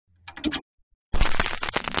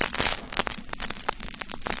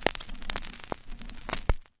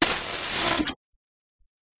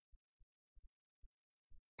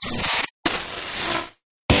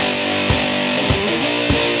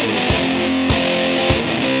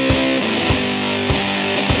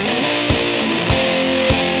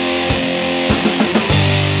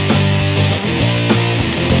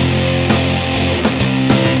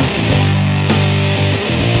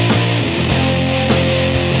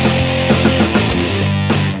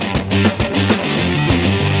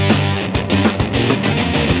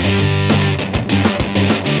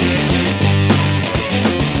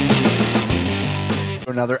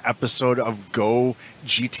another episode of Go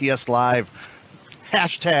GTS Live.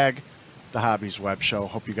 Hashtag the Hobbies Web Show.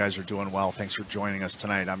 Hope you guys are doing well. Thanks for joining us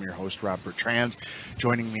tonight. I'm your host, Rob Bertrand.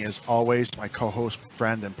 Joining me as always, my co-host,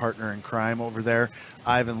 friend, and partner in crime over there,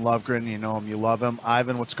 Ivan Lovegren. You know him, you love him.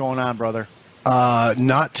 Ivan, what's going on, brother?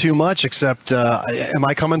 Not too much, except am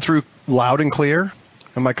I coming through loud and clear?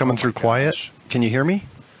 Am I coming through quiet? Can you hear me?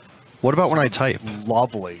 What about when I type?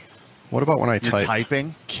 Lovely. What about when I type?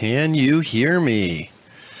 Typing? Can you hear me?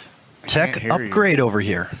 Tech upgrade over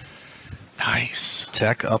here. Nice.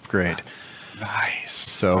 Tech upgrade. Nice.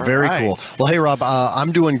 So very cool. Well, hey, Rob,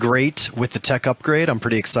 I'm doing great with the tech upgrade. I'm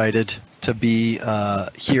pretty excited to be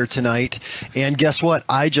here tonight. And guess what?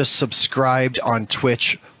 I just subscribed on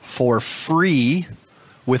Twitch for free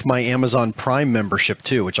with my Amazon Prime membership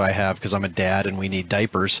too, which I have because I'm a dad and we need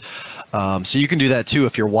diapers. So you can do that too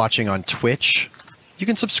if you're watching on Twitch. You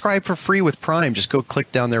can subscribe for free with Prime. Just go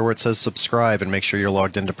click down there where it says subscribe and make sure you're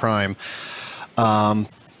logged into Prime.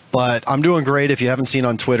 But I'm doing great. If you haven't seen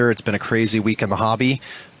on Twitter, it's been a crazy week in the hobby.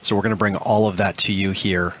 So we're going to bring all of that to you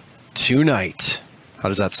here tonight. How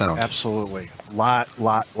does that sound? Absolutely. Lot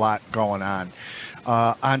going on.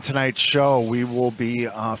 On tonight's show, we will be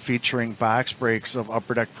featuring box breaks of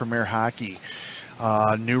Upper Deck Premier Hockey.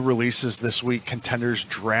 New releases this week, Contenders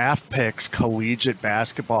draft picks, collegiate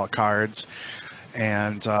basketball cards,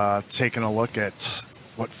 and taking a look at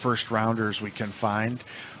what first rounders we can find.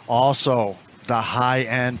 Also, the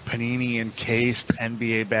high-end Panini encased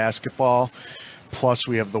NBA basketball. Plus,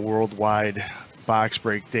 we have the worldwide box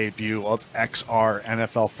break debut of XR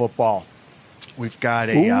NFL football. We've got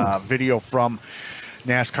a video from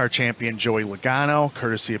NASCAR champion Joey Logano,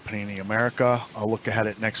 courtesy of Panini America. A look ahead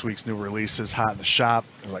at next week's new releases, hot in the shop.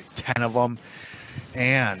 There are like 10 of them.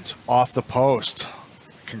 And off the post,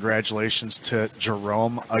 congratulations to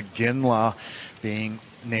Jerome Iginla being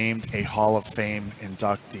named a Hall of Fame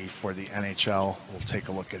inductee for the NHL. We'll take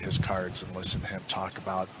a look at his cards and listen to him talk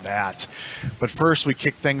about that. But first, we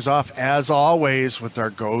kick things off, as always, with our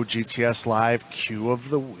Go GTS Live Q of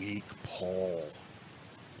the Week poll.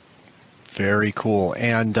 Very cool.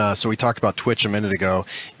 And so we talked about Twitch a minute ago.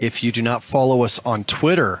 If you do not follow us on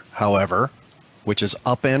Twitter, however, which is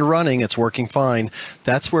up and running, it's working fine,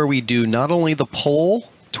 that's where we do not only the poll,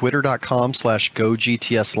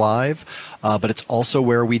 twitter.com/GoGTSLive, but it's also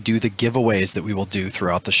where we do the giveaways that we will do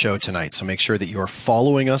throughout the show tonight. So make sure that you are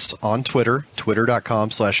following us on Twitter,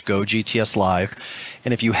 twitter.com/GoGTSLive.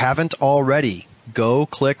 And if you haven't already, go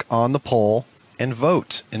click on the poll and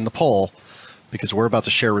vote in the poll, because we're about to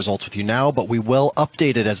share results with you now, but we will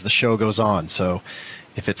update it as the show goes on. So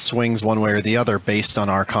if it swings one way or the other based on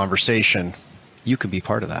our conversation, you can be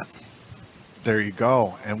part of that. There you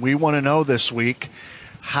go. And we want to know this week,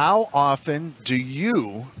 how often do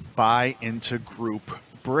you buy into group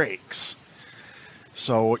breaks?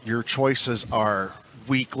 So your choices are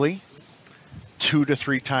weekly, 2 to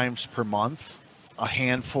 3 times per month, a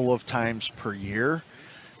handful of times per year.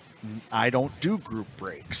 I don't do group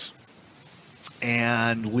breaks.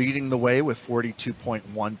 And leading the way with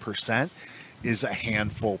 42.1% is a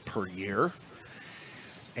handful per year.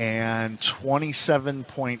 And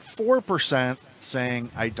 27.4%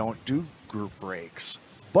 saying I don't do group breaks.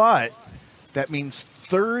 But that means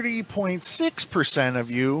 30.6% of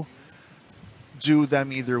you do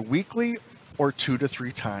them either weekly or 2 to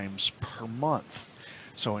 3 times per month.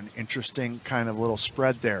 So an interesting kind of little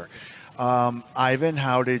spread there. Ivan,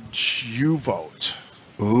 how did you vote?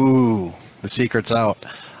 Ooh, the secret's out.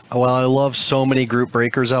 Well, I love so many group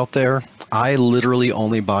breakers out there. I literally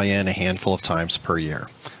only buy in a handful of times per year.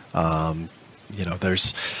 You know,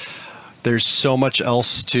 there's so much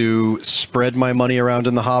else to spread my money around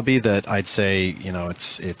in the hobby that I'd say, you know,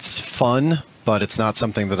 it's fun, but it's not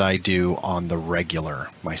something that I do on the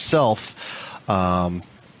regular myself.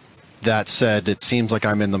 That said, it seems like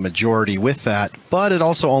I'm in the majority with that, but it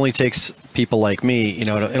also only takes people like me, you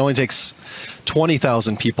know, it only takes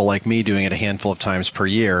 20,000 people like me doing it a handful of times per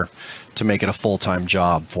year to make it a full-time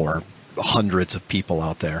job for hundreds of people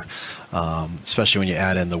out there, especially when you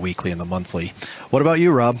add in the weekly and the monthly. What about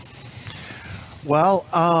you, Rob? Well,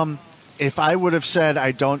 if I would have said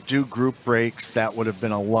I don't do group breaks, that would have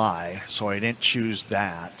been a lie. So I didn't choose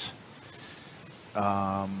that.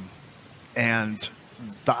 And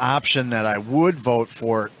the option that I would vote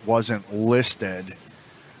for wasn't listed,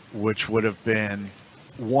 which would have been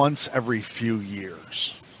once every few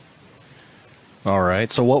years. All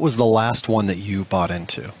right. So what was the last one that you bought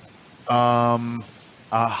into?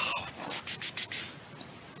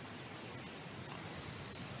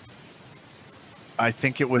 I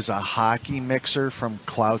think it was a hockey mixer from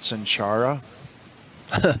Clouts and Chara.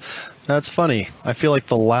 That's funny. I feel like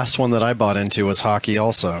the last one that I bought into was hockey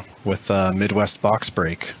also, with Midwest Box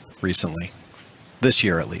Break recently. This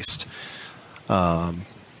year, at least. But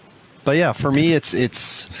yeah, for me, it's.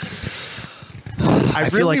 I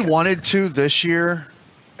feel really like wanted to this year,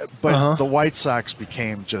 but Uh-huh. the White Sox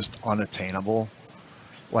became just unattainable.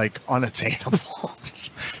 Like, unattainable.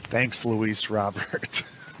 Thanks, Luis Robert.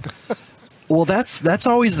 Well, that's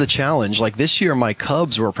always the challenge. Like this year, my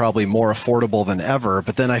Cubs were probably more affordable than ever,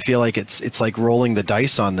 but then I feel like it's like rolling the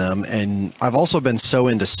dice on them. And I've also been so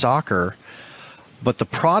into soccer, but the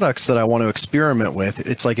products that I want to experiment with,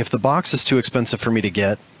 it's like if the box is too expensive for me to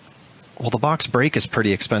get, well, the box break is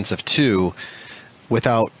pretty expensive too,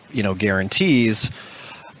 without guarantees.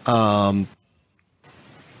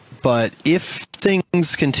 But if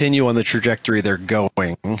things continue on the trajectory they're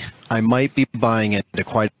going, I might be buying into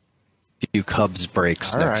quite a few Cubs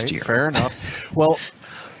breaks All next right, year. fair enough. Well,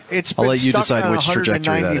 it's been I'll let you stuck decide on which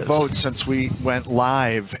trajectory that 190 is. votes since we went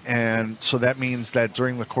live, and so that means that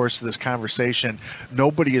during the course of this conversation,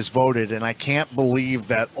 nobody has voted, and I can't believe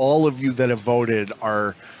that all of you that have voted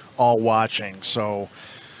are all watching. So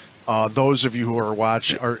those of you who are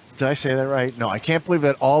watching, or did I say that right? No, I can't believe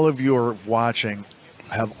that all of you are watching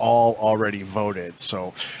have all already voted.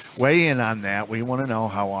 So weigh in on that. We want to know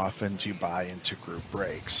how often do you buy into group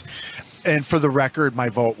breaks. And for the record, my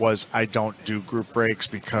vote was I don't do group breaks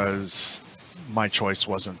because my choice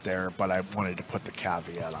wasn't there, but I wanted to put the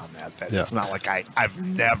caveat on that Yeah. it's not like I've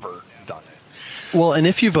never done it. Well, and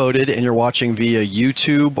if you voted and you're watching via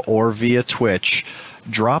YouTube or via Twitch,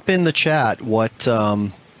 drop in the chat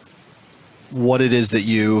what it is that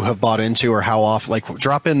you have bought into or how often. Like,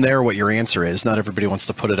 drop in there what your answer is. Not everybody wants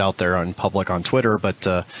to put it out there on public on Twitter, but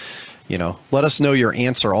let us know your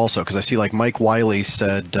answer also, because I see like Mike Wiley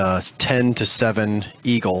said 10 to 7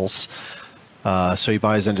 Eagles. So he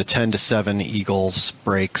buys into 10 to 7 Eagles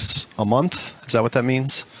breaks a month. Is that what that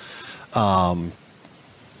means?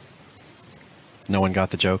 No one got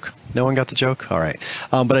the joke. No one got the joke. All right.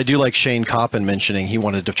 But I do like Shane Coppin mentioning he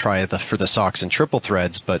wanted to try for the socks and triple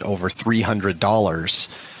threads, but over $300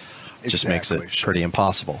 just makes it pretty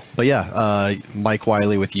impossible. But yeah, Mike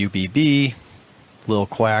Wiley with UBB, Lil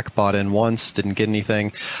Quack bought in once, didn't get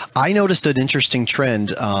anything. I noticed an interesting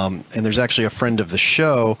trend, and there's actually a friend of the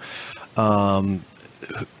show,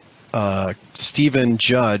 Stephen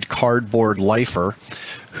Judd, Cardboard Lifer,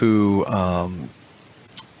 who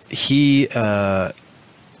he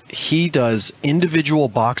does individual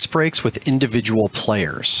box breaks with individual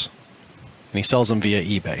players, and he sells them via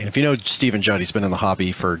eBay. And if you know Stephen Judd, he's been in the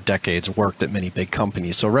hobby for decades, worked at many big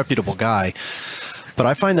companies, so a reputable guy. But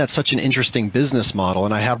I find that such an interesting business model,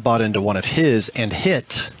 and I have bought into one of his and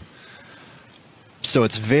hit. So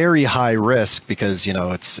it's very high risk because,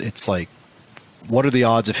 it's like, what are the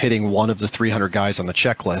odds of hitting one of the 300 guys on the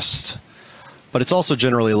checklist? But it's also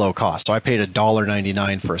generally low cost. So I paid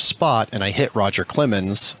 $1.99 for a spot, and I hit Roger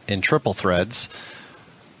Clemens in triple threads.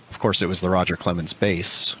 Of course, it was the Roger Clemens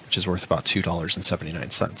base, which is worth about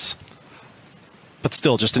 $2.79. But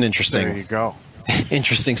still, just an interesting. There you go.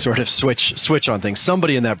 Interesting sort of switch on things.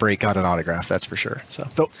 Somebody in that break got an autograph, that's for sure. So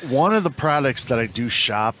one of the products that I do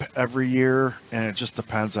shop every year, and it just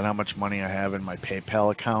depends on how much money I have in my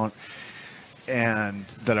PayPal account, and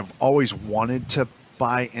that I've always wanted to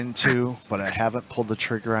buy into, but I haven't pulled the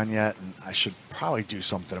trigger on yet, and I should probably do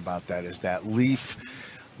something about that, is that Leaf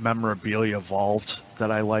memorabilia vault that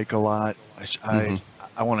I like a lot.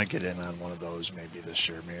 I want to get in on one of those maybe this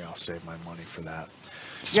year. Maybe I'll save my money for that.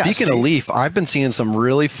 Speaking of Leaf, I've been seeing some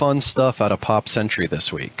really fun stuff out of Pop Century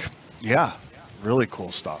this week. Yeah, really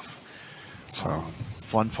cool stuff. So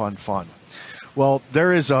fun. Well,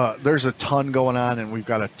 there's a ton going on, and we've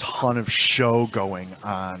got a ton of show going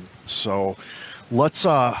on. So let's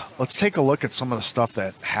take a look at some of the stuff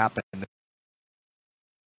that happened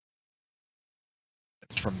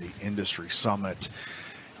from the Industry Summit,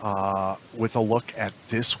 with a look at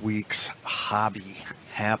this week's hobby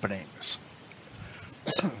happenings.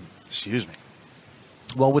 Excuse me.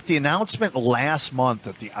 Well, with the announcement last month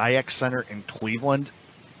that the IX Center in Cleveland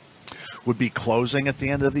would be closing at the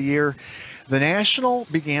end of the year, the National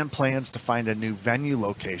began plans to find a new venue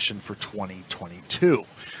location for 2022.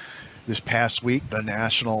 This past week, the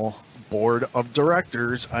National Board of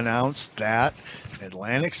Directors announced that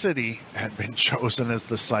Atlantic City had been chosen as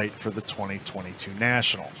the site for the 2022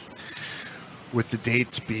 National, with the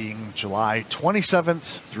dates being July 27th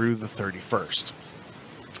through the 31st.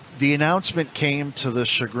 The announcement came to the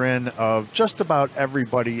chagrin of just about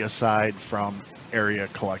everybody aside from area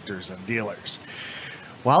collectors and dealers.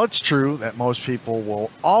 While it's true that most people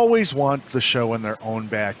will always want the show in their own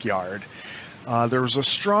backyard, There was a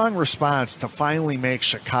strong response to finally make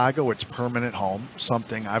Chicago its permanent home,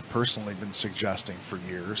 something I've personally been suggesting for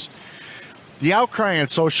years. The outcry on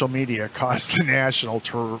social media caused the National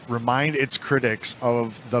to remind its critics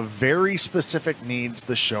of the very specific needs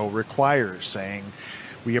the show requires, saying,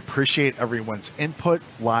 "We appreciate everyone's input.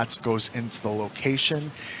 Lots goes into the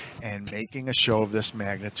location and making a show of this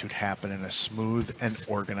magnitude happen in a smooth and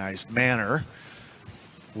organized manner,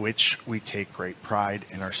 which we take great pride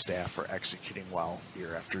in our staff for executing well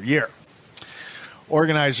year after year."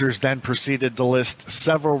 Organizers then proceeded to list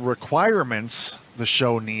several requirements the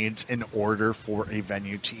show needs in order for a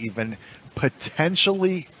venue to even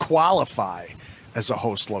potentially qualify as a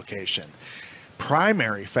host location.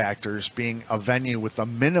 Primary factors being a venue with a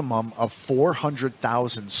minimum of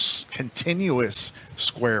 400,000 continuous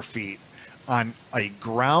square feet on a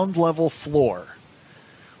ground level floor,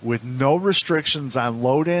 with no restrictions on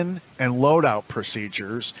load in and load out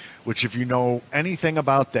procedures, which, if you know anything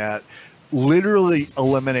about that, literally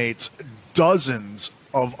eliminates dozens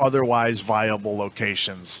of otherwise viable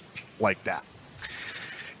locations like that.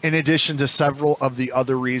 In addition to several of the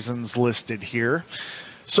other reasons listed here.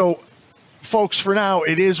 So, folks, for now,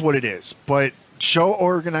 it is what it is. But show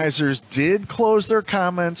organizers did close their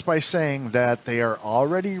comments by saying that they are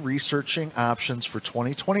already researching options for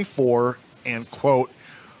 2024 and, quote,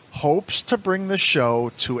 hopes to bring the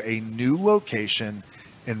show to a new location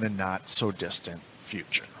in the not so distant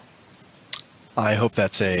future. I hope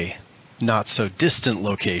that's a not so distant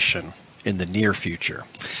location in the near future.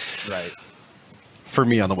 Right. For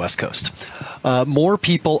me on the West Coast. More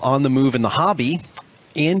people on the move in the hobby.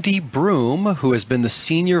 Andy Broom, who has been the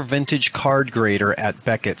senior vintage card grader at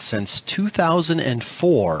Beckett since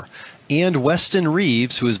 2004, and Weston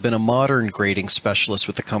Reeves, who has been a modern grading specialist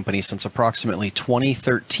with the company since approximately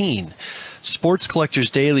 2013. Sports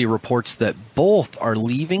Collectors Daily reports that both are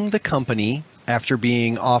leaving the company after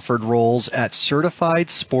being offered roles at Certified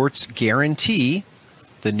Sports Guarantee,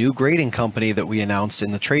 the new grading company that we announced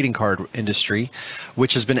in the trading card industry,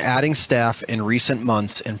 which has been adding staff in recent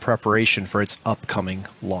months in preparation for its upcoming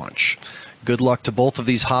launch. Good luck to both of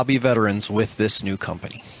these hobby veterans with this new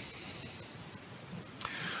company.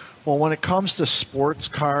 Well, when it comes to sports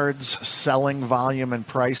cards, selling volume and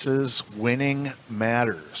prices, winning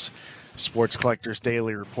matters. Sports Collectors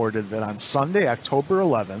Daily reported that on Sunday, October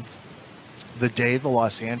 11th, the day the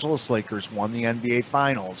Los Angeles Lakers won the NBA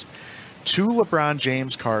Finals, 2 LeBron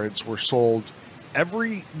James cards were sold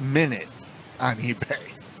every minute on eBay.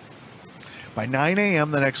 By 9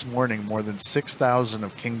 a.m. the next morning, more than 6,000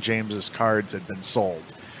 of King James's cards had been sold.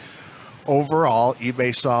 Overall,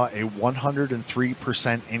 eBay saw a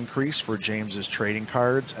 103% increase for James's trading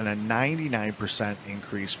cards and a 99%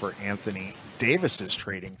 increase for Anthony Davis's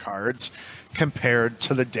trading cards compared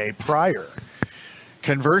to the day prior.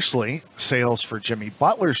 Conversely, sales for Jimmy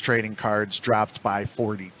Butler's trading cards dropped by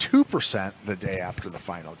 42% the day after the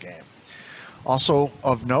final game. Also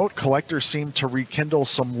of note, collectors seem to rekindle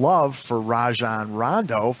some love for Rajon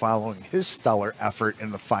Rondo following his stellar effort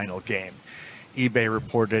in the final game. eBay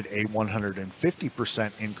reported a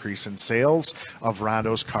 150% increase in sales of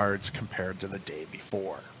Rondo's cards compared to the day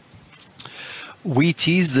before. We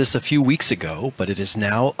teased this a few weeks ago, but it is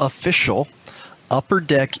now official. Upper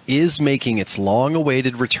Deck is making its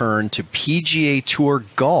long-awaited return to PGA Tour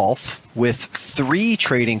golf with 3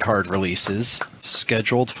 trading card releases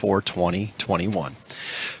scheduled for 2021.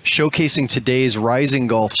 Showcasing today's rising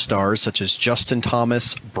golf stars such as Justin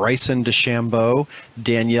Thomas, Bryson DeChambeau,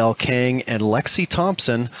 Danielle Kang, and Lexi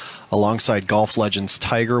Thompson, alongside golf legends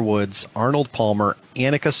Tiger Woods, Arnold Palmer,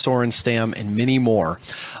 Annika Sorenstam, and many more.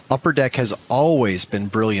 Upper Deck has always been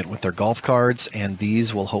brilliant with their golf cards, and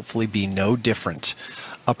these will hopefully be no different.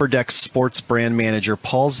 Upper Deck's sports brand manager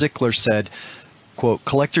Paul Zickler said, quote,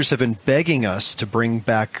 collectors have been begging us to bring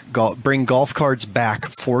golf cards back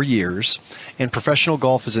for years, and professional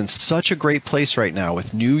golf is in such a great place right now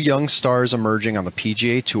with new young stars emerging on the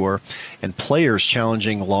PGA Tour and players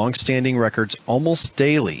challenging long-standing records almost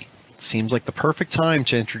daily. It seems like the perfect time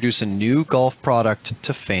to introduce a new golf product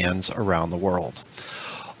to fans around the world.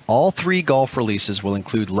 All 3 golf releases will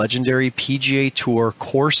include legendary PGA Tour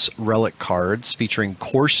course relic cards featuring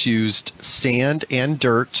course-used sand and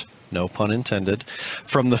dirt, no pun intended,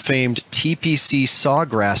 from the famed TPC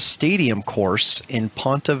Sawgrass Stadium course in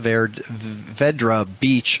Ponte Vedra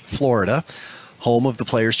Beach, Florida, home of the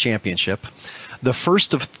Players' Championship. The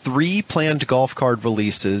first of 3 planned golf card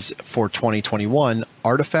releases for 2021,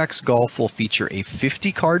 Artifacts Golf will feature a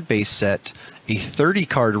 50-card base set, a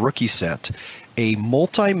 30-card rookie set, a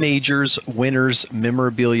multi-majors winners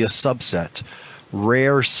memorabilia subset,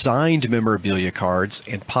 rare signed memorabilia cards,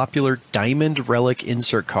 and popular diamond relic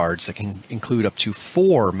insert cards that can include up to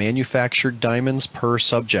 4 manufactured diamonds per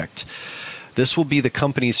subject. This will be the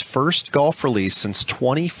company's first golf release since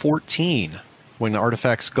 2014, when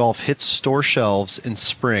Artifacts Golf hits store shelves in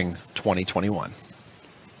spring 2021.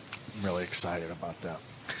 I'm really excited about that.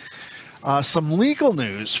 Some legal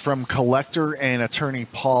news from collector and attorney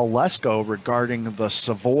Paul Lesko regarding the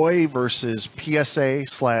Savoy versus PSA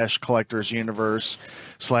 / Collectors Universe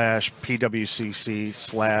 / PWCC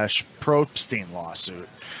 / Probstein lawsuit,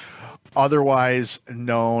 otherwise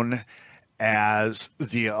known as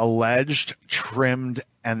the alleged trimmed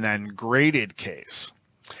and then graded case.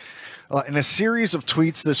 In a series of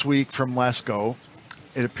tweets this week from Lesko,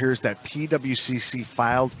 it appears that PWCC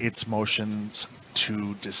filed its motions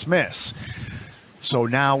to dismiss. So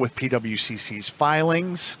now with PWCC's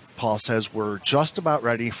filings, Paul says we're just about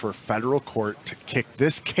ready for federal court to kick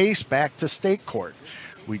this case back to state court.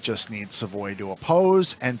 We just need Savoy to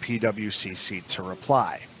oppose and PWCC to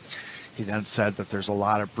reply. He then said that there's a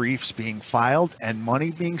lot of briefs being filed and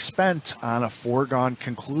money being spent on a foregone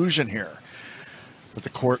conclusion here. But the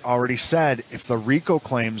court already said if the RICO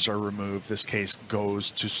claims are removed, this case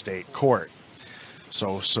goes to state court.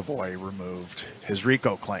 So Savoy removed his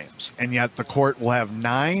RICO claims. And yet the court will have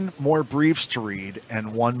 9 more briefs to read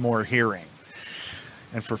and 1 more hearing.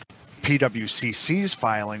 And for PWCC's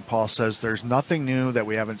filing, Paul says there's nothing new that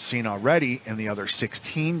we haven't seen already in the other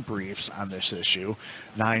 16 briefs on this issue,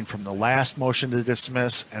 9 from the last motion to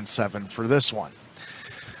dismiss and 7 for this one.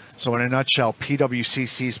 So in a nutshell,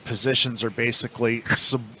 PWCC's positions are basically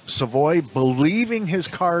Savoy believing his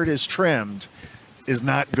card is trimmed is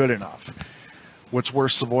not good enough. What's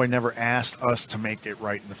worse, Savoy never asked us to make it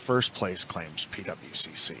right in the first place, claims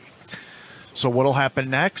PWCC. So what'll happen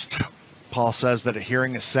next? Paul says that a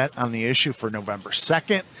hearing is set on the issue for November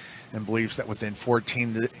 2nd and believes that within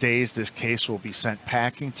 14 days this case will be sent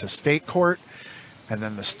packing to state court. And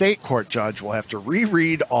then the state court judge will have to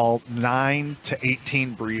reread all 9 to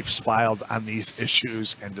 18 briefs filed on these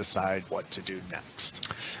issues and decide what to do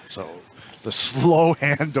next. So the slow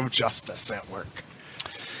hand of justice at work.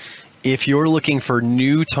 If you're looking for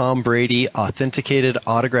new Tom Brady authenticated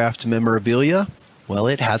autographed memorabilia, well,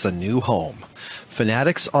 it has a new home.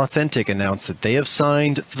 Fanatics Authentic announced that they have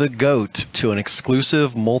signed the GOAT to an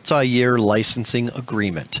exclusive multi-year licensing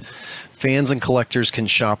agreement. Fans and collectors can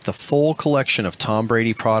shop the full collection of Tom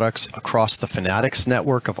Brady products across the Fanatics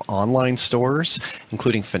network of online stores,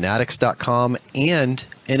 including fanatics.com and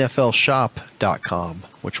nflshop.com,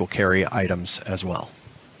 which will carry items as well.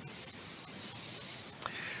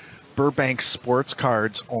 Burbank Sports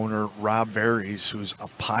Cards owner Rob Varys, who's a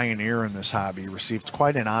pioneer in this hobby, received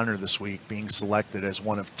quite an honor this week, being selected as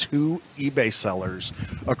one of 2 eBay sellers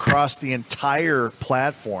across the entire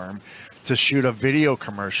platform to shoot a video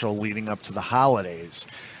commercial leading up to the holidays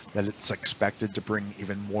that it's expected to bring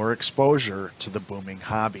even more exposure to the booming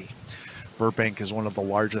hobby. Burbank is one of the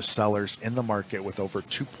largest sellers in the market, with over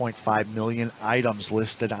 2.5 million items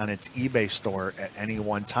listed on its eBay store at any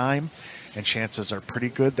one time, and chances are pretty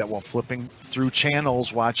good that while flipping through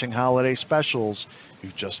channels watching holiday specials, you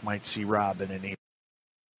just might see Rob in an eBay.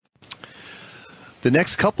 The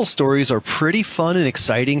next couple stories are pretty fun and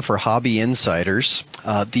exciting for hobby insiders.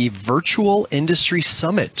 The Virtual Industry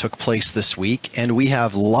Summit took place this week, and we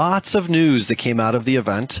have lots of news that came out of the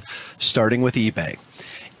event, starting with eBay.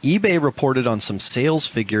 eBay reported on some sales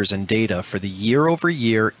figures and data for the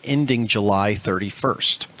year-over-year ending July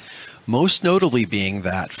 31st. Most notably being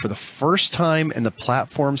that for the first time in the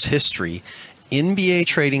platform's history, NBA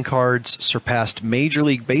trading cards surpassed Major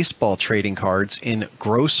League Baseball trading cards in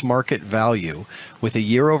gross market value, with a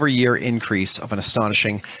year-over-year increase of an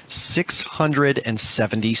astonishing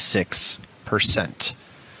 676%.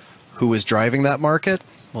 Who is driving that market?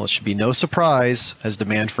 Well, it should be no surprise, as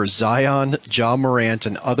demand for Zion, Ja Morant,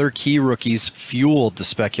 and other key rookies fueled the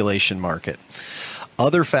speculation market.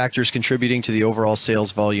 Other factors contributing to the overall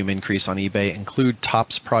sales volume increase on eBay include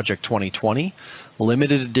Topps Project 2020,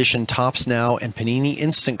 limited edition Topps Now and Panini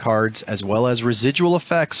Instant cards, as well as residual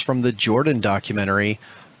effects from the Jordan documentary,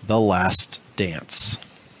 The Last Dance.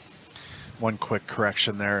 One quick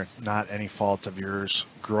correction there, not any fault of yours.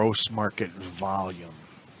 Gross market volume.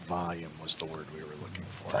 Volume was the word we were looking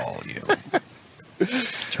for. Volume.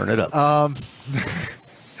 Turn it up.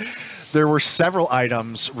 There were several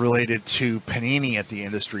items related to Panini at the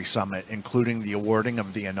Industry Summit, including the awarding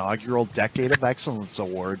of the inaugural Decade of Excellence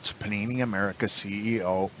Award to Panini America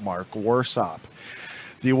CEO Mark Warsop.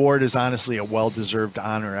 The award is honestly a well-deserved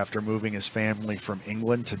honor after moving his family from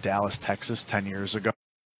England to Dallas, Texas 10 years ago.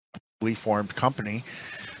 A newly formed company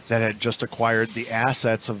that had just acquired the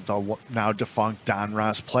assets of the now defunct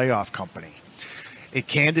Donruss Playoff Company. A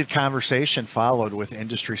candid conversation followed with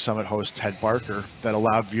Industry Summit host Ted Barker that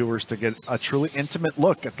allowed viewers to get a truly intimate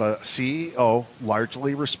look at the CEO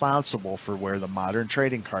largely responsible for where the modern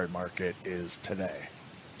trading card market is today.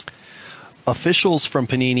 Officials from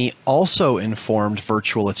Panini also informed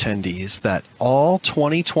virtual attendees that all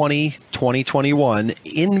 2020-2021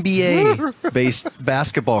 NBA-based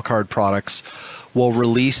basketball card products will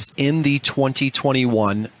release in the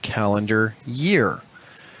 2021 calendar year.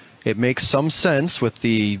 It makes some sense with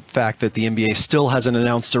the fact that the NBA still hasn't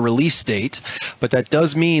announced a release date, but that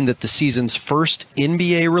does mean that the season's first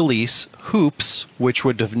NBA release, Hoops, which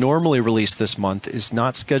would have normally released this month, is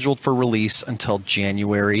not scheduled for release until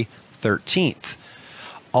January 13th.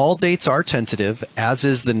 All dates are tentative, as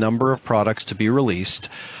is the number of products to be released.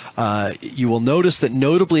 You will notice that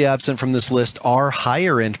notably absent from this list are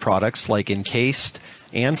higher end products like Encased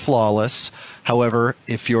and Flawless. However,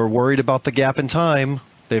 if you're worried about the gap in time,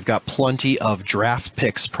 they've got plenty of draft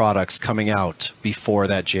picks products coming out before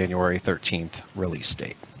that January 13th release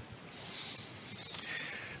date.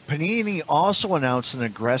 Panini also announced an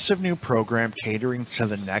aggressive new program catering to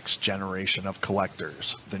the next generation of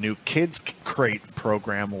collectors. The new Kids Crate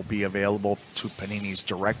program will be available to Panini's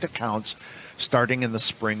direct accounts starting in the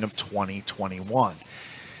spring of 2021.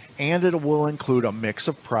 And it will include a mix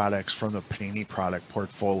of products from the Panini product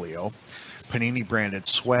portfolio, Panini branded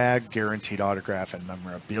swag, guaranteed autograph and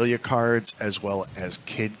memorabilia cards, as well as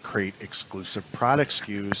Kid Crate exclusive product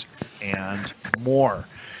SKUs and more.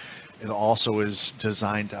 It also is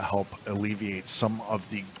designed to help alleviate some of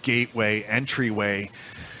the entryway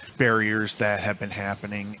barriers that have been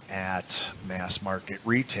happening at mass market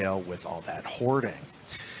retail with all that hoarding.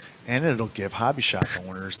 And it'll give hobby shop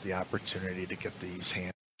owners the opportunity to get these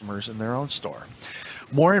customers in their own store.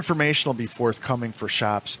 More information will be forthcoming for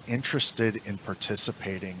shops interested in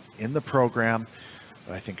participating in the program,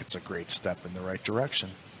 but I think it's a great step in the right direction.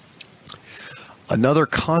 Another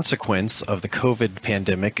consequence of the COVID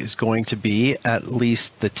pandemic is going to be at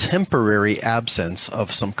least the temporary absence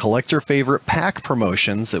of some collector favorite pack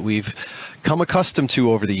promotions that we've come accustomed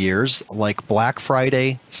to over the years, like Black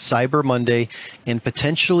Friday, Cyber Monday, and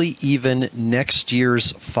potentially even next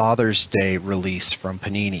year's Father's Day release from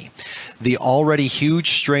Panini. The already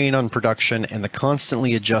huge strain on production and the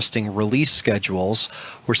constantly adjusting release schedules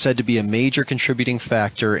were said to be a major contributing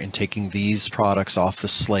factor in taking these products off the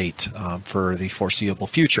slate for the foreseeable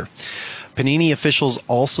future. Panini officials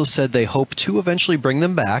also said they hope to eventually bring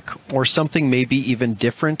them back, or something maybe even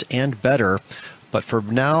different and better, but for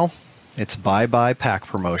now, it's bye-bye pack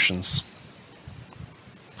promotions.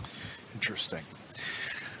 Interesting.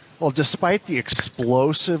 Well, despite the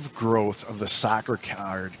explosive growth of the soccer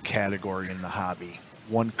card category in the hobby,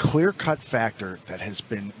 one clear-cut factor that has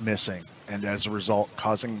been missing, and as a result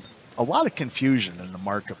causing a lot of confusion in the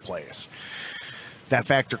marketplace, that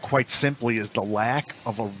factor quite simply is the lack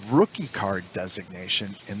of a rookie card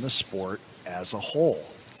designation in the sport as a whole.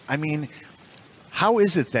 I mean, how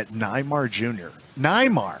is it that Neymar Jr.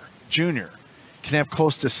 can have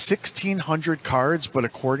close to 1,600 cards, but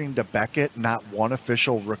according to Beckett, not one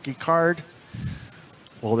official rookie card?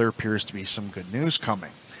 Well, there appears to be some good news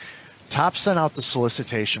coming. Topps sent out the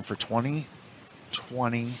solicitation for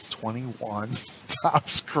 2020-21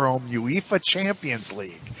 Topps Chrome UEFA Champions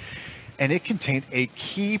League, and it contained a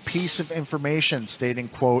key piece of information stating,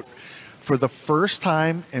 quote, "For the first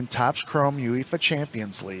time in Topps Chrome UEFA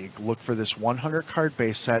Champions League, look for this 100 card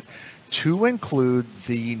base set to include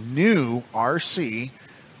the new RC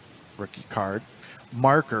rookie card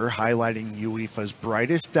marker highlighting UEFA's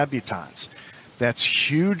brightest debutants." That's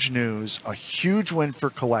huge news, a huge win for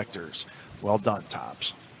collectors. Well done,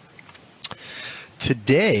 Topps.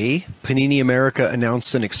 Today, Panini America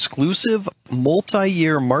announced an exclusive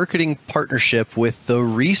multi-year marketing partnership with the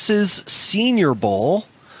Reese's Senior Bowl,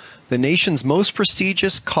 the nation's most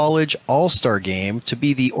prestigious college all-star game, to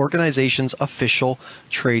be the organization's official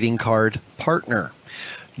trading card partner.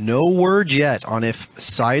 No word yet on if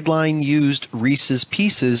sideline used Reese's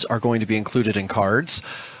pieces are going to be included in cards.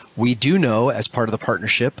 We do know, as part of the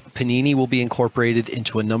partnership, Panini will be incorporated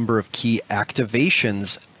into a number of key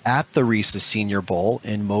activations at the Reese's Senior Bowl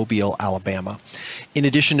in Mobile, Alabama. In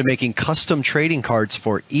addition to making custom trading cards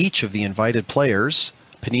for each of the invited players,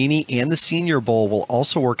 Panini and the Senior Bowl will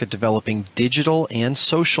also work at developing digital and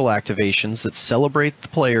social activations that celebrate the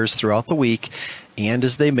players throughout the week and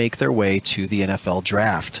as they make their way to the NFL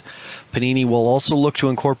Draft. Panini will also look to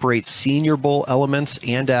incorporate Senior Bowl elements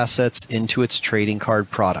and assets into its trading card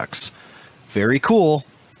products. Very cool,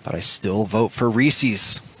 but I still vote for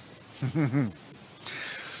Reese's.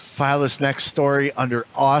 File this next story under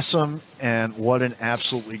awesome, and what an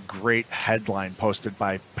absolutely great headline posted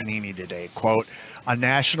by Panini today. Quote, "A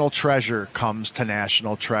national treasure comes to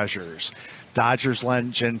national treasures. Dodgers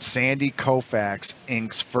legend Sandy Koufax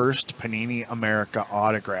inks first Panini America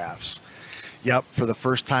autographs." Yep, for the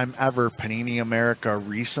first time ever, Panini America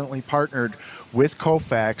recently partnered with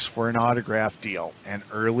Koufax for an autograph deal. And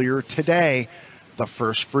earlier today, the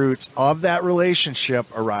first fruits of that relationship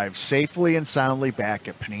arrived safely and soundly back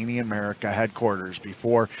at Panini America headquarters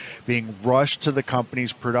before being rushed to the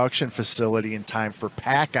company's production facility in time for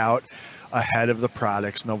pack out ahead of the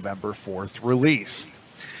product's November 4th release.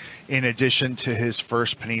 In addition to his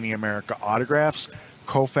first Panini America autographs,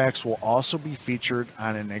 Koufax will also be featured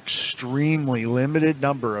on an extremely limited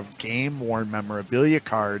number of game-worn memorabilia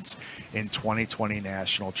cards in 2020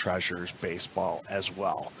 National Treasures Baseball as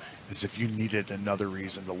well, as if you needed another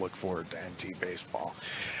reason to look forward to NT Baseball.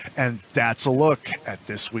 And that's a look at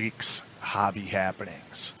this week's hobby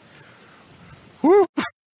happenings. Woo!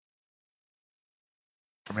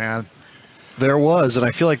 Man. There was, and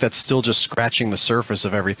I feel like that's still just scratching the surface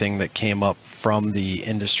of everything that came up from the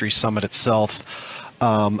industry summit itself.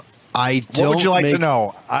 What would you like to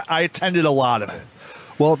know? I attended a lot of it.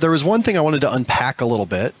 Well, there was one thing I wanted to unpack a little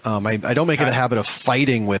bit. I don't make it a habit of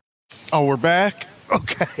fighting with. Oh, we're back?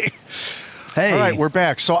 Okay. Hey. All right, we're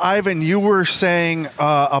back. So, Ivan, you were saying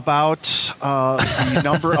about the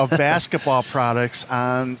number of basketball products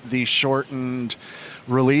on the shortened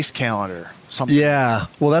release calendar. Something. Yeah,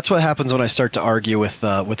 well, that's what happens when I start to argue with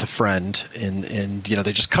a friend, and you know,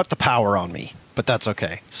 they just cut the power on me. But that's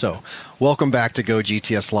okay. So, welcome back to Go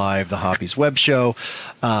GTS Live, the Hobbies web show.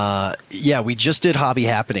 Yeah, we just did hobby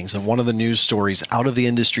happenings, and one of the news stories out of the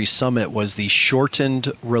industry summit was the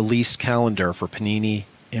shortened release calendar for Panini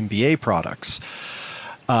NBA products.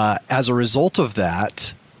 As a result of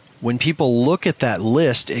that, when people look at that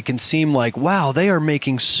list, it can seem like, wow, they are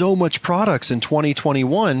making so much products in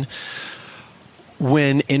 2021.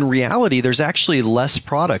 When in reality, there's actually less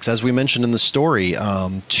products. As we mentioned in the story,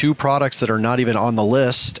 2 products that are not even on the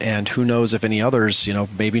list, and who knows if any others, you know,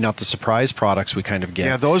 maybe not the surprise products we kind of get.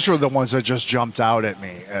 Yeah, those were the ones that just jumped out at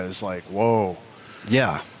me as like, whoa.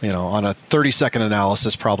 Yeah, you know, on a 30-second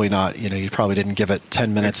analysis, probably not, you know, you probably didn't give it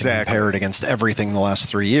 10 minutes and compare it against everything in the last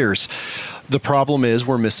 3 years. The problem is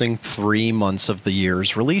we're missing 3 months of the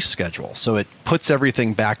year's release schedule. So it puts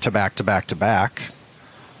everything back to back to back to back.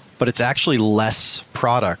 But it's actually less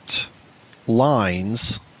product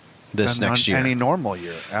lines this next year. Any normal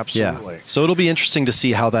year, absolutely. Yeah. So it'll be interesting to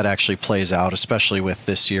see how that actually plays out, especially with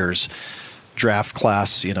this year's draft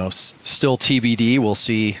class. You know, still TBD. We'll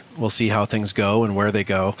see how things go and where they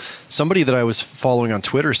go. Somebody that I was following on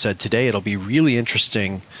Twitter said today it'll be really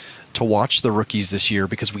interesting to watch the rookies this year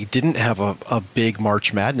because we didn't have a big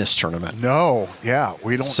March Madness tournament. No, yeah,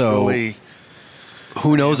 we don't really.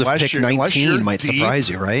 Who knows if pick 19 might surprise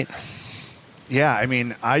you, right? Yeah, I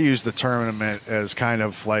mean, I use the tournament as kind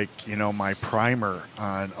of like, you know, my primer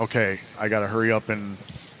on, okay, I got to hurry up and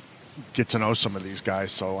get to know some of these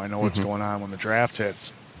guys so I know what's going on when the draft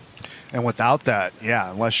hits. And without that, yeah,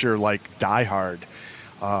 unless you're like diehard,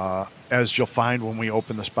 as you'll find when we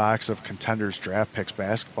open this box of Contenders Draft Picks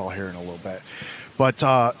basketball here in a little bit. But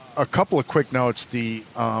a couple of quick notes. The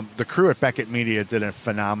crew at Beckett Media did a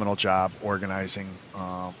phenomenal job organizing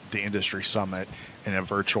the industry summit in a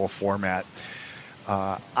virtual format.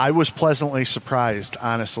 I was pleasantly surprised,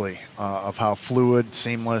 honestly, of how fluid,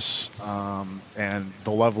 seamless, and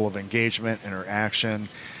the level of engagement, interaction.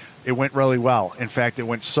 It went really well. In fact, it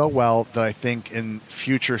went so well that I think in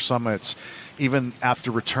future summits, even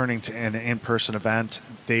after returning to an in-person event,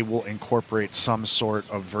 they will incorporate some sort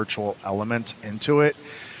of virtual element into it,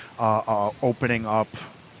 opening up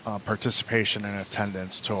participation and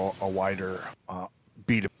attendance to a wider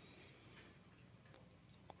B2B.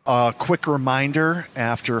 A quick reminder,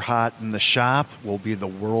 after Hot in the Shop will be the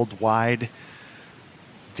worldwide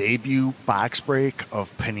debut box break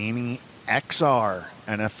of Panini XR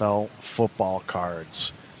NFL football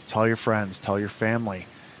cards. Tell your friends, tell your family.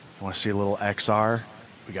 You want to see a little XR?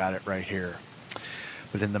 We got it right here.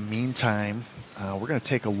 But in the meantime, we're going to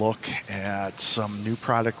take a look at some new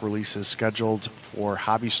product releases scheduled for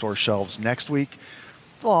hobby store shelves next week.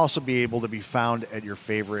 They'll also be able to be found at your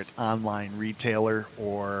favorite online retailer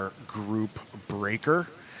or group breaker.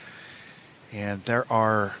 And there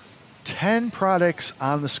are 10 products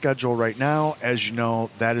on the schedule right now. As you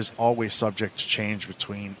know, that is always subject to change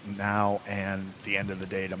between now and the end of the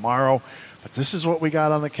day tomorrow. But this is what we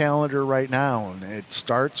got on the calendar right now. And it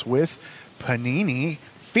starts with Panini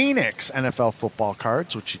Phoenix NFL football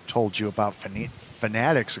cards, which I told you about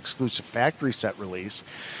Fanatics exclusive factory set release.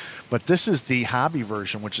 But this is the hobby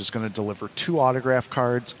version, which is going to deliver 2 autograph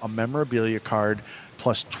cards, a memorabilia card,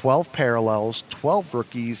 plus 12 parallels, 12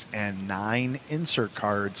 rookies, and 9 insert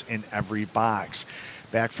cards in every box.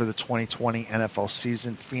 Back for the 2020 NFL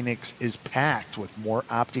season, Phoenix is packed with more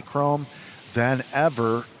Optichrome than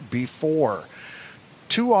ever before.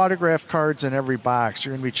 2 autograph cards in every box.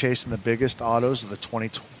 You're going to be chasing the biggest autos of the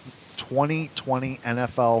 2020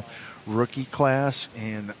 NFL rookie class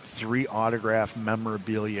and 3 autograph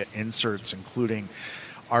memorabilia inserts, including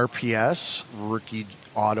RPS, rookie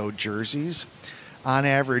auto jerseys. On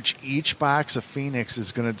average, each box of Phoenix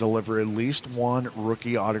is going to deliver at least 1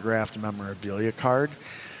 rookie autographed memorabilia card.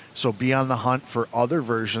 So be on the hunt for other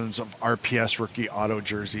versions of RPS rookie auto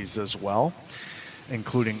jerseys as well,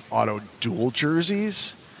 including auto dual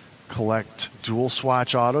jerseys. Collect dual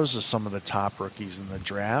swatch autos of some of the top rookies in the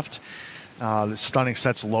draft. The stunning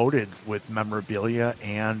set's loaded with memorabilia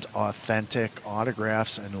and authentic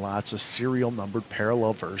autographs and lots of serial numbered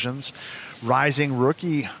parallel versions. Rising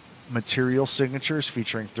rookie material signatures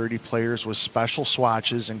featuring 30 players with special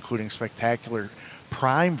swatches, including spectacular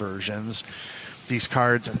prime versions. These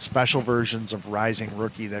cards and special versions of Rising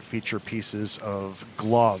Rookie that feature pieces of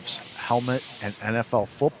gloves, helmet, and NFL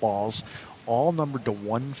footballs, all numbered to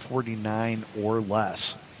 149 or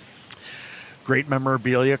less. Great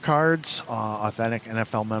memorabilia cards, authentic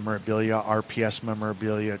NFL memorabilia, RPS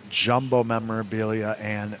memorabilia, jumbo memorabilia,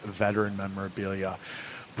 and veteran memorabilia.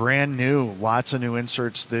 Brand new, lots of new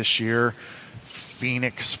inserts this year.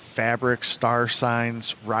 Phoenix fabric star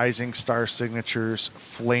signs, rising star signatures,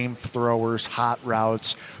 flamethrowers, hot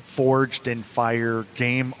routes, forged in fire,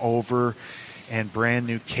 game over, and brand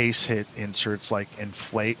new case hit inserts like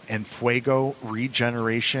Enfuego,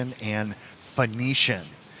 Regeneration, and Phoenician.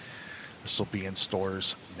 This will be in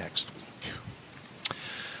stores next week.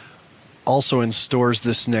 Also in stores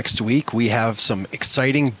this next week, we have some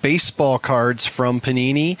exciting baseball cards from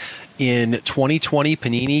Panini in 2020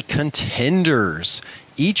 Panini Contenders.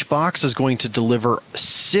 Each box is going to deliver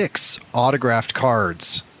 6 autographed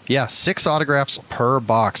cards. Yeah, 6 autographs per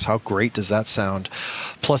box. How great does that sound?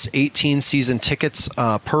 Plus 18 season tickets,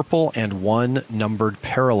 purple, and 1 numbered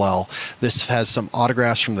parallel. This has some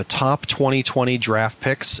autographs from the top 2020 draft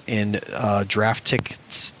picks in draft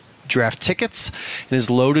tickets, and is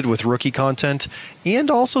loaded with rookie content and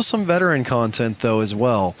also some veteran content though as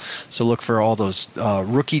well. So look for all those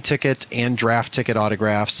rookie ticket and draft ticket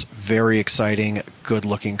autographs. Very exciting, good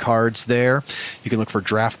looking cards there. You can look for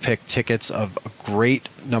draft pick tickets of a great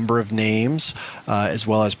number of names, as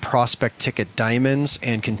well as prospect ticket diamonds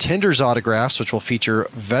and contenders autographs, which will feature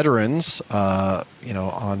veterans, on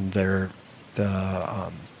the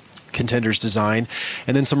contenders design,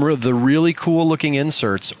 and then some of the really cool looking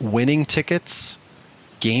inserts, winning tickets,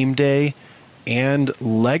 game day, and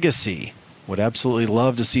legacy. Would absolutely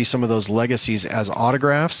love to see some of those legacies as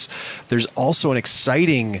autographs. There's also an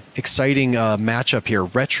exciting matchup here,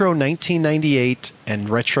 retro 1998 and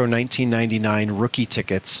retro 1999 rookie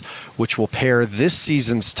tickets, which will pair this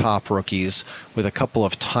season's top rookies with a couple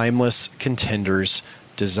of timeless contenders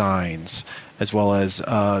designs, as well as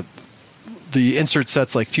the insert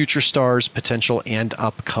sets like Future Stars, Potential, and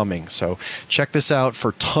Upcoming. So check this out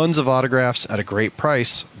for tons of autographs at a great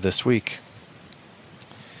price this week.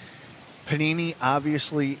 Panini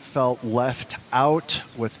obviously felt left out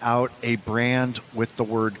without a brand with the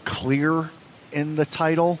word clear in the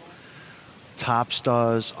title. Topps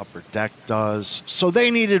does, Upper Deck does. So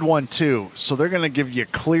they needed one too. So they're going to give you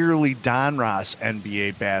clearly Donruss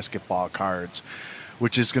NBA basketball cards,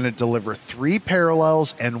 which is going to deliver 3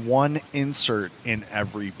 parallels and 1 insert in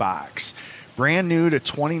every box. Brand new to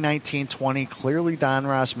 2019-20, Clearly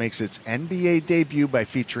Donruss makes its NBA debut by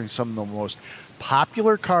featuring some of the most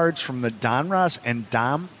popular cards from the Donruss and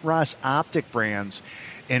Donruss Optic brands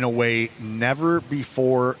in a way never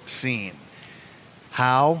before seen.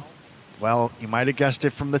 How? Well, you might have guessed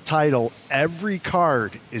it from the title. Every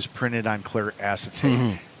card is printed on clear acetate.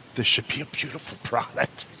 Mm-hmm. This should be a beautiful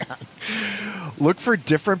product, man. Look for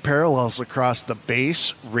different parallels across the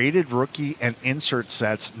base, rated rookie, and insert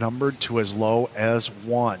sets numbered to as low as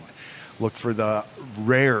 1. Look for the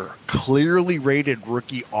rare, clearly rated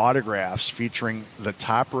rookie autographs featuring the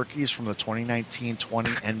top rookies from the 2019-20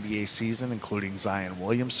 NBA season, including Zion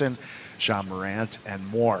Williamson, Ja Morant, and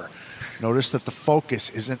more. Notice that the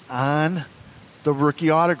focus isn't on the rookie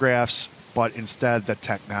autographs, but instead the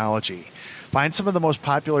technology. Find some of the most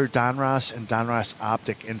popular Donruss and Donruss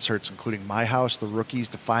Optic inserts, including My House, The Rookies,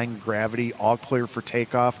 Defying Gravity, All Clear for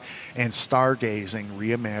Takeoff, and Stargazing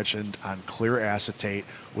reimagined on clear acetate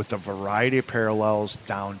with a variety of parallels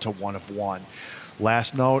down to 1 of 1.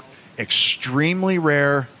 Last note, Extremely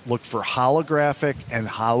rare. Look for holographic and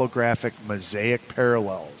holographic mosaic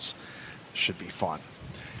parallels. Should be fun.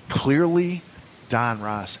 Clearly, Don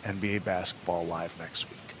Ross, NBA Basketball Live next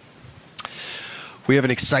week. We have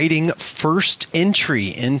an exciting first entry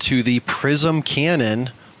into the Prism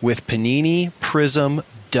canon with Panini Prism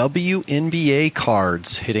WNBA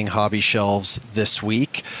cards hitting hobby shelves this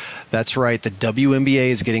week. That's right, the WNBA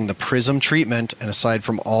is getting the Prism treatment, and aside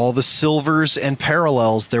from all the silvers and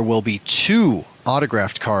parallels, there will be 2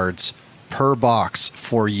 autographed cards per box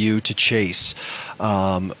for you to chase,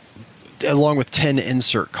 along with 10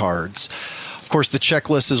 insert cards. Of course, the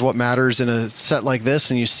checklist is what matters in a set like this,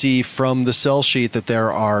 and you see from the sell sheet that there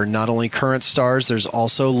are not only current stars, there's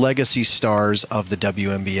also legacy stars of the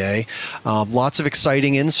WNBA. Lots of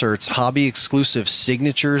exciting inserts, hobby exclusive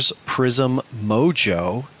signatures, Prism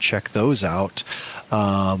Mojo. Check those out.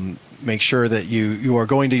 Make sure that you are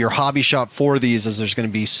going to your hobby shop for these, as there's going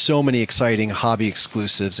to be so many exciting hobby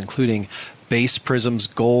exclusives, including base Prisms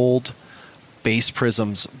Gold, base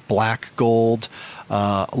Prisms Black Gold,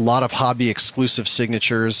 a lot of hobby exclusive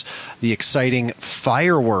signatures, the exciting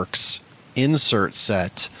Fireworks insert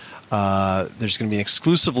set. There's going to be an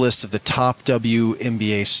exclusive list of the top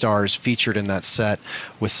WNBA stars featured in that set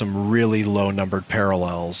with some really low numbered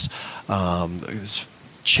parallels.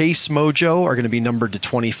 Chase Mojo are going to be numbered to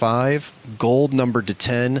 25, Gold numbered to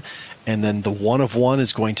 10, and then the 1 of 1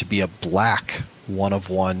 is going to be a black 1 of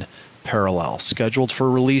 1 parallel, scheduled for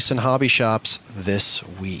release in hobby shops this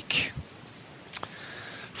week.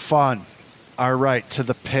 Fun. All right, to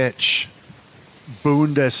the pitch.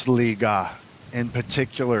 Bundesliga, in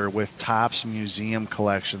particular with Topps Museum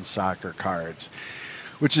Collection soccer cards,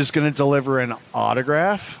 which is going to deliver an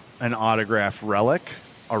autograph relic,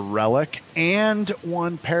 a relic, and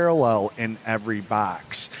 1 parallel in every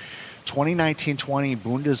box. 2019-20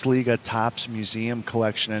 Bundesliga Topps Museum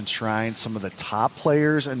Collection enshrines some of the top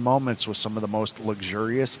players and moments with some of the most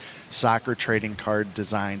luxurious soccer trading card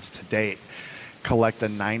designs to date. Collect a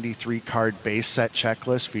 93 card base set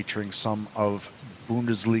checklist featuring some of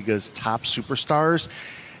Bundesliga's top superstars,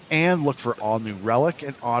 and look for all new relic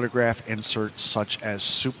and autograph inserts such as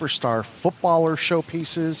superstar footballer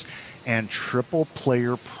showpieces and triple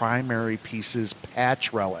player primary pieces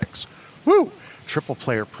patch relics. Woo! Triple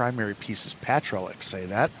player primary pieces patch relics, say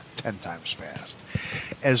that 10 times fast.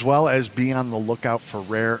 As well as be on the lookout for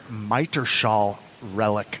rare Meisterschall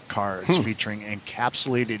relic cards featuring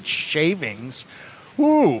encapsulated shavings,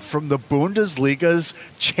 from the Bundesliga's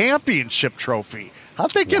championship trophy.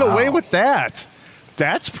 How'd they get away with that?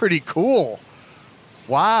 That's pretty cool.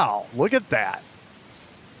 Wow, look at that.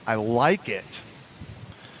 I like it.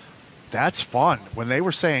 That's fun. When they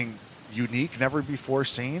were saying unique, never before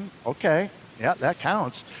seen, okay, yeah, that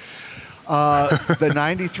counts. The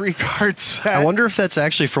 93 card set. I wonder if that's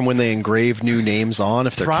actually from when they engrave new names on,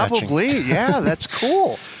 if they're probably, yeah, that's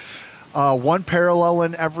cool. 1 parallel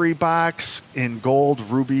in every box in gold,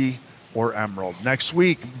 ruby, or emerald. Next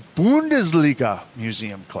week, Bundesliga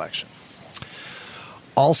Museum Collection.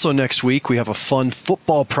 Also next week, we have a fun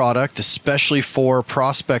football product, especially for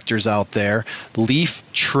prospectors out there. Leaf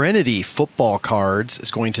Trinity football cards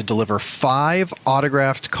is going to deliver 5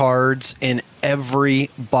 autographed cards in every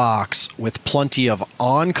box with plenty of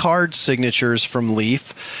on-card signatures from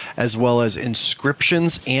Leaf, as well as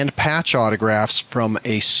inscriptions and patch autographs from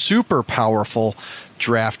a super powerful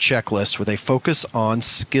draft checklist with a focus on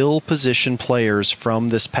skill position players from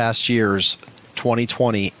this past year's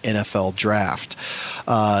 2020 NFL Draft.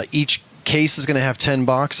 Each case is going to have 10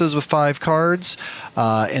 boxes with 5 cards,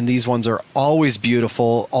 and these ones are always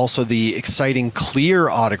beautiful. Also, the exciting clear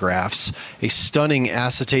autographs, a stunning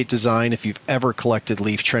acetate design. If you've ever collected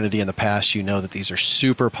Leaf Trinity in the past, you know that these are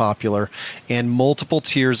super popular, and multiple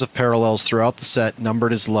tiers of parallels throughout the set,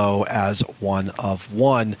 numbered as low as 1 of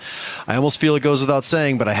 1. I almost feel it goes without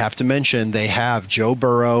saying, but I have to mention they have Joe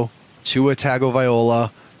Burrow, Tua Tagovailoa,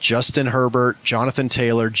 Justin Herbert, Jonathan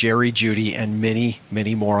Taylor, Jerry Jeudy, and many,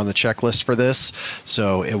 many more on the checklist for this,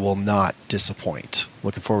 so it will not disappoint.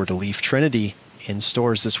 Looking forward to Leaf Trinity in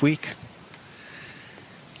stores this week.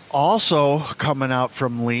 Also coming out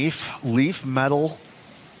from Leaf Metal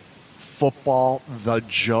Football, the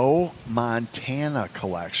Joe Montana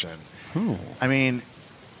collection. I mean,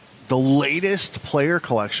 the latest player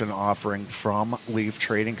collection offering from Leaf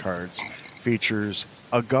Trading Cards features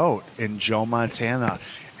a GOAT in Joe Montana.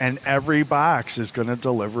 And every box is going to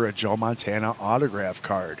deliver a Joe Montana autograph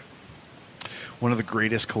card. One of the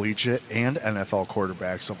greatest collegiate and NFL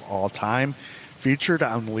quarterbacks of all time, featured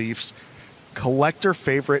on Leaf's collector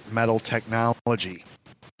favorite metal technology.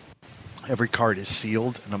 Every card is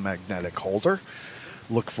sealed in a magnetic holder.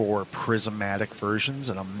 Look for prismatic versions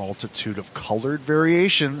and a multitude of colored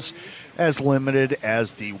variations, as limited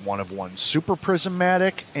as the 1-of-1 Super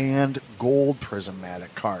Prismatic and Gold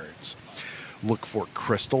Prismatic cards. Look for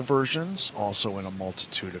crystal versions, also in a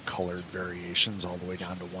multitude of colored variations, all the way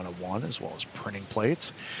down to 1-of-1, as well as printing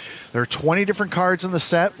plates. There are 20 different cards in the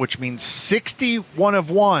set, which means 60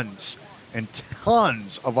 1-of-1s and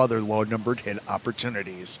tons of other low-numbered hit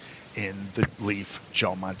opportunities in the Leaf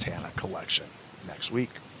Joe Montana collection next week.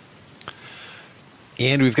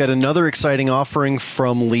 And we've got another exciting offering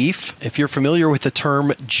from Leaf. If you're familiar with the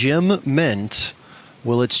term Gem Mint,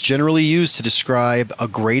 well, it's generally used to describe a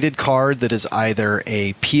graded card that is either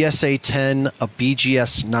a PSA 10, a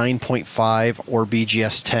BGS 9.5, or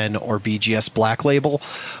BGS 10 or BGS Black Label.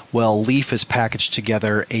 Well, Leaf has packaged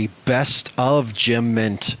together a Best of Gem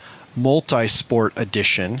Mint multi-sport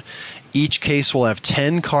edition. Each case will have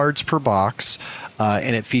 10 cards per box,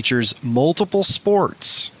 and it features multiple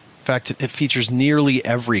sports. In fact, it features nearly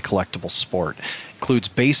every collectible sport. It includes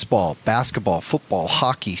baseball, basketball, football,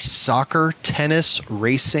 hockey, soccer, tennis,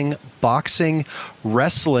 racing, boxing,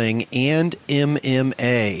 wrestling, and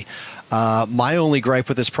MMA. My only gripe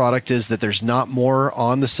with this product is that there's not more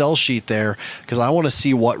on the sell sheet there, because I want to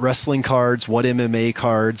see what wrestling cards, what MMA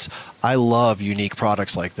cards. I love unique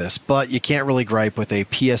products like this, but you can't really gripe with a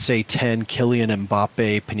PSA 10 Kylian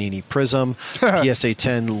Mbappe Panini Prism, PSA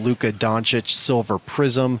 10 Luka Doncic Silver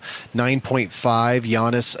Prism, 9.5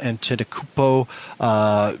 Giannis Antetokounmpo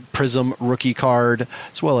Prism rookie card,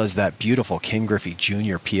 as well as that beautiful Ken Griffey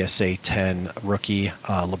Jr. PSA 10 rookie,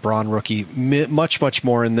 LeBron rookie. Much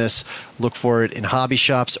more in this. Look for it in hobby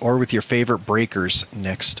shops or with your favorite breakers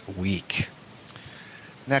next week.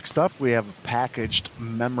 Next up, we have a packaged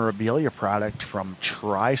memorabilia product from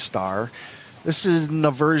TriStar. This is in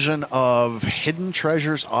the version of Hidden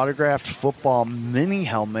Treasures Autographed Football Mini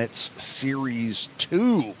Helmets Series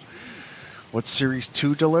 2. What's Series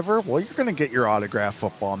 2 deliver? Well, you're going to get your autographed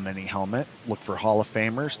football mini helmet. Look for Hall of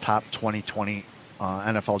Famers, top 2020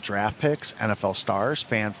 NFL draft picks, NFL stars,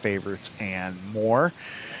 fan favorites, and more.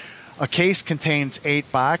 A case contains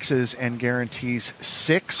 8 boxes and guarantees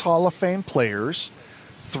 6 Hall of Fame players,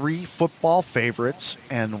 3 football favorites,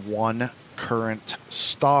 and 1 current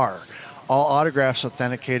star. All autographs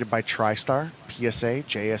authenticated by TriStar, PSA,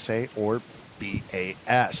 JSA, or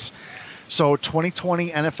BAS. So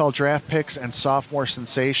 2020 NFL draft picks and sophomore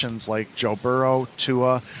sensations like Joe Burrow,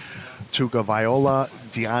 Tua Tagovailoa,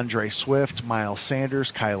 DeAndre Swift, Miles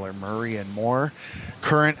Sanders, Kyler Murray, and more.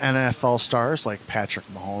 Current NFL stars like Patrick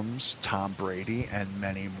Mahomes, Tom Brady, and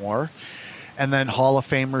many more. And then Hall of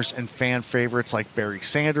Famers and fan favorites like Barry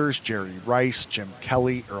Sanders, Jerry Rice, Jim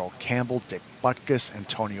Kelly, Earl Campbell, Dick Butkus,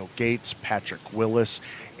 Antonio Gates, Patrick Willis,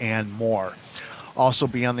 and more. Also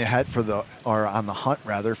be on the hunt for the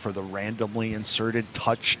randomly inserted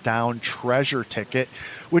touchdown treasure ticket,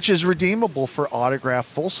 which is redeemable for autographed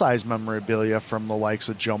full-size memorabilia from the likes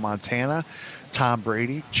of Joe Montana, Tom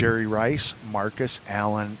Brady, Jerry Rice, Marcus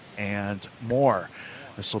Allen, and more.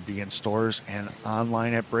 This will be in stores and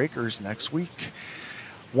online at Breakers next week.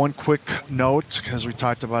 One quick note, because we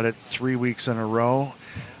talked about it 3 weeks in a row.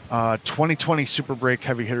 2020 Super Break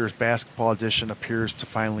Heavy Hitters Basketball Edition appears to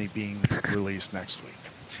finally being released next week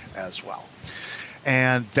as well.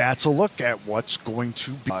 And that's a look at what's going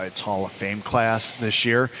to be its Hall of Fame class this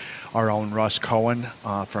year. Our own Russ Cohen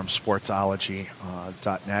from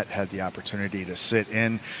sportsology.net had the opportunity to sit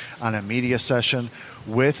in on a media session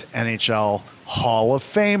with NHL Hall of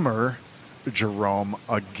Famer Jarome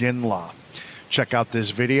Iginla. Check out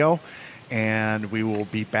this video, and we will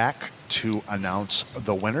be back to announce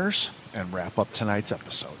the winners and wrap up tonight's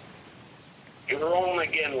episode. Jarome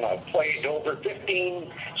Iginla played over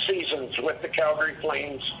 15 seasons with the Calgary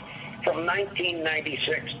Flames from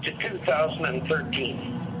 1996 to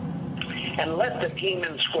 2013 and led the team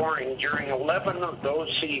in scoring during 11 of those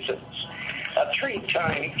seasons. A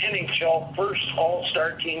 3-time NHL first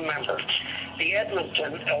All-Star team member, the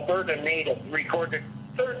Edmonton, Alberta native recorded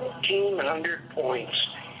 1,300 points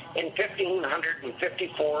in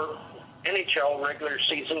 1,554 NHL regular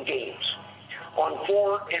season games on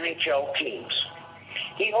 4 NHL teams.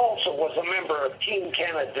 He also was a member of Team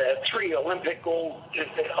Canada at 3 Olympic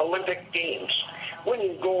Games,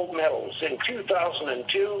 winning gold medals in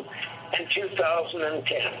 2002 and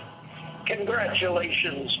 2010.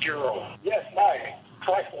 Congratulations, Jarome. Yes, hi.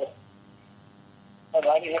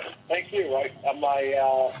 Thank you. Am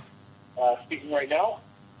I speaking right now?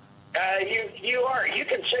 You are. You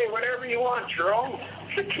can say whatever you want, Jarome.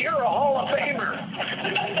 You're a Hall of Famer.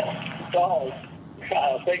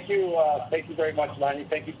 Thank you very much, Lanny.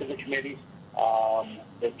 Thank you to the committee.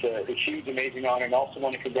 It's a huge, amazing honor, and I also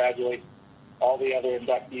want to congratulate all the other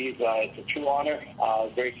inductees. It's a true honor.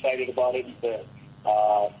 Very excited about it, and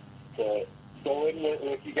to go in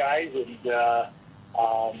with you guys, and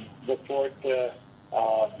look forward to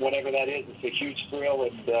whatever that is. It's a huge thrill,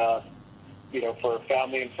 and for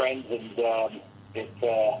family and friends, and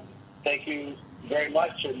thank you very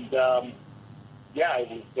much. And I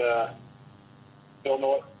was don't know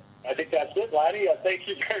what. I think that's it, Laddie. Thank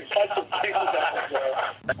you very much.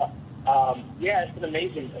 It's an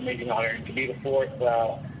amazing honor to be the fourth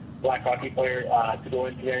black hockey player to go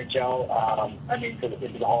into the NHL.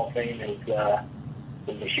 Into the Hall of Fame is a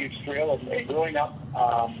huge thrill. And growing up,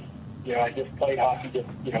 I just played hockey,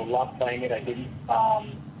 just loved playing it. I didn't,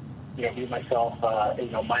 view myself,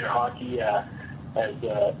 minor hockey as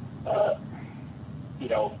a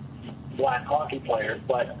black hockey player,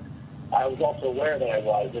 but I was also aware that I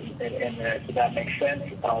was, and so that makes sense.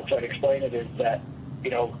 I'll try to explain it is that,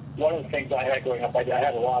 one of the things I had growing up, I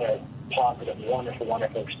had a lot of positive, wonderful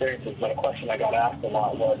experiences, but a question I got asked a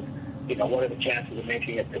lot was, what are the chances of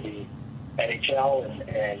making it to the NHL?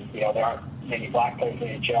 And there aren't many black players in the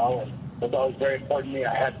NHL, and it was always very important to me.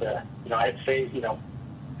 I had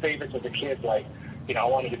favorites as a kid, like, I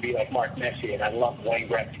wanted to be like Mark Messier, and I loved Wayne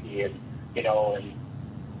Gretzky, and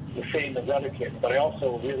the same as other kids, but I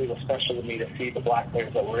also really was special to me to see the black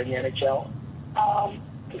players that were in the NHL,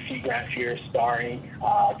 to see Grant Fuhr starring,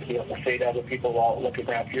 to be able to say to other people, well, look at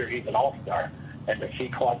Grant Fuhr, he's an all-star, and to see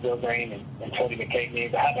Claude Vilgrain and Tony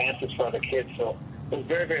McKegney, to have answers for other kids. So it was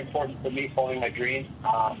very, very important for me following my dream.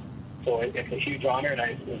 So it's a huge honor, and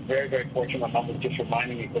I was very, very fortunate. My mom was just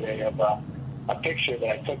reminding me today of a picture that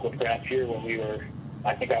I took with Grant Fuhr when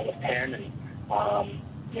I think I was 10, and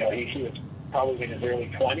he was probably in his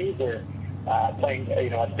early 20s, or playing,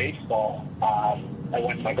 at baseball.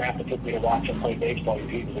 My grandpa took me to watch him play baseball.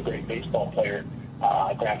 He was a great baseball player,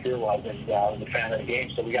 Grant Fuhr was, and was a fan of the game.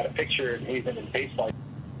 So we got a picture, and he's in his baseball.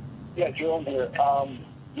 Yeah, Jerome here.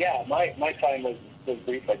 My time was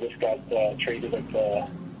brief. I just got traded at the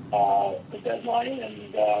deadline,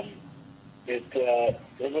 and it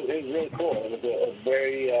was really cool. It was a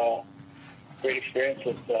very great experience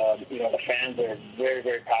with, the fans are very,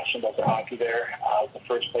 very passionate about their hockey there. It was the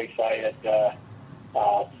first place I had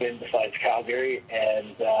been besides Calgary,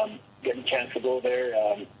 and getting a chance to go there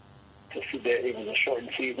to see that it was a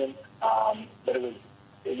shortened season, but it was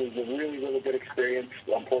a really, really good experience.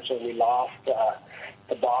 Unfortunately, we lost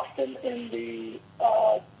to Boston in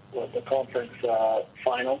the conference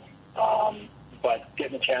finals, but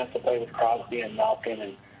getting a chance to play with Crosby and Malkin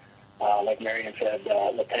and like Marion said,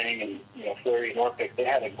 Letang and Fleury and Orpik, they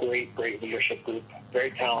had a great leadership group, very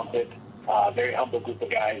talented, very humble group of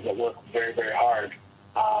guys that work very, very hard.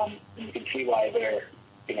 And you can see why they're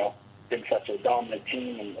been such a dominant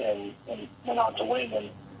team and went on to win. And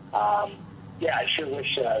I sure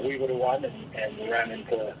wish we would have won. And we ran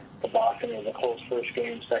into Boston. It was a close first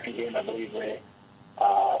game. Second game, I believe they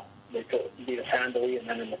beat us handily, and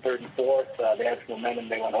then in the third and fourth, they had some momentum.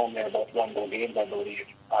 They went home. They were both one-goal games, I believe,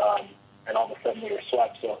 and all of a sudden we were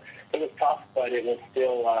swept. So it was tough, but it was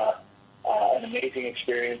still an amazing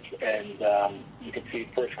experience, and you could see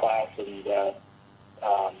first class. And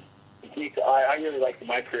I really liked in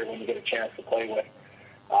my career when you get a chance to play with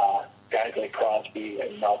guys like Crosby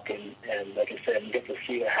and Malkin, and like I said, you get to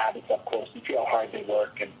see their habits up close and see how hard they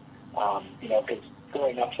work. And because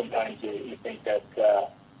growing up, sometimes you think that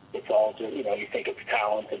it's all just, you think it's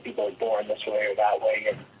talent and people are born this way or that way.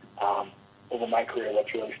 And over my career,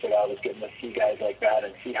 what's really stood out is getting to see guys like that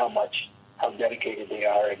and see how dedicated they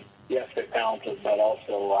are. And yes, they're talented, but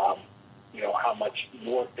also, how much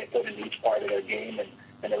work they put into each part of their game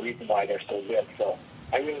and the reason why they're so good. So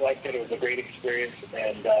I really liked it. It was a great experience,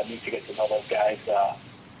 and need to get to know those guys. I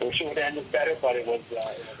wish it would have ended better, but it was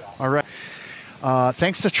awesome. All right.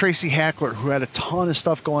 Thanks to Tracy Hackler, who had a ton of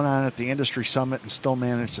stuff going on at the Industry Summit and still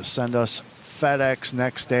managed to send us FedEx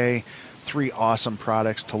next day, 3 awesome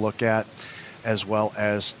products to look at, as well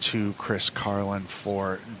as to Chris Carlin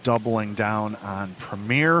for doubling down on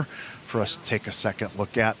Premier for us to take a second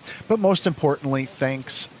look at. But most importantly,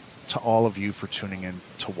 thanks to all of you for tuning in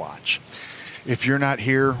to watch. If you're not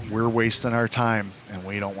here, we're wasting our time, and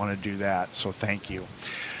we don't want to do that, so thank you.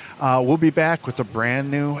 We'll be back with a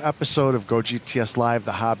brand new episode of Go GTS Live,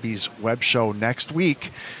 the Hobbies web show, next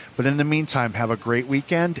week. But in the meantime, have a great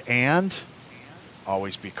weekend and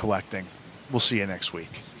always be collecting. We'll see you next week.